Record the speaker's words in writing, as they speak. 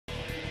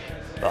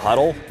The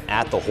huddle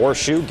at the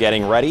horseshoe,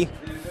 getting ready.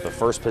 The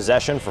first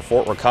possession for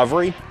Fort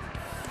Recovery.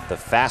 The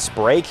fast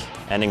break,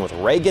 ending with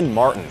Reagan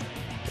Martin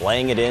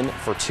laying it in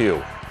for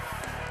 2.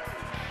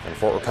 And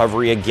Fort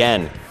Recovery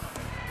again.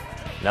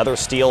 Another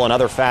steal,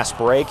 another fast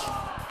break.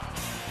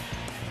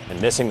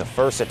 And missing the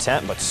first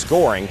attempt, but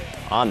scoring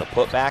on the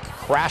putback,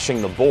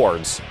 crashing the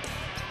boards.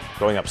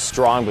 Going up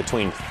strong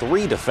between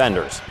 3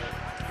 defenders.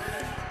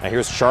 Now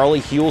here's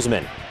Charlie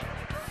Hulsman.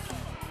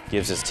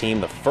 Gives his team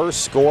the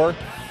first score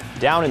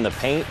down in the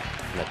paint,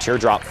 and the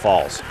teardrop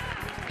falls.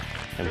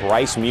 And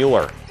Bryce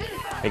Mueller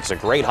makes a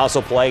great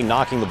hustle play,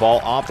 knocking the ball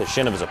off the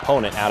shin of his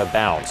opponent out of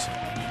bounds.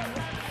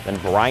 Then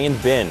Brian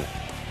Bin,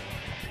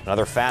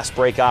 another fast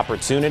break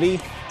opportunity.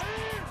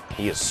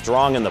 He is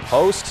strong in the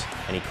post,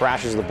 and he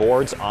crashes the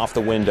boards off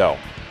the window.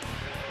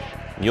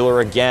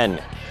 Mueller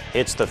again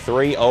hits the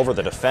 3 over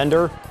the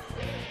defender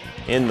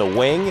in the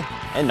wing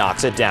and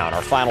knocks it down.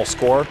 Our final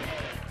score,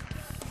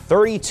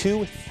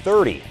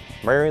 32-30,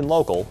 Marion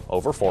Local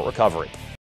over Fort Recovery.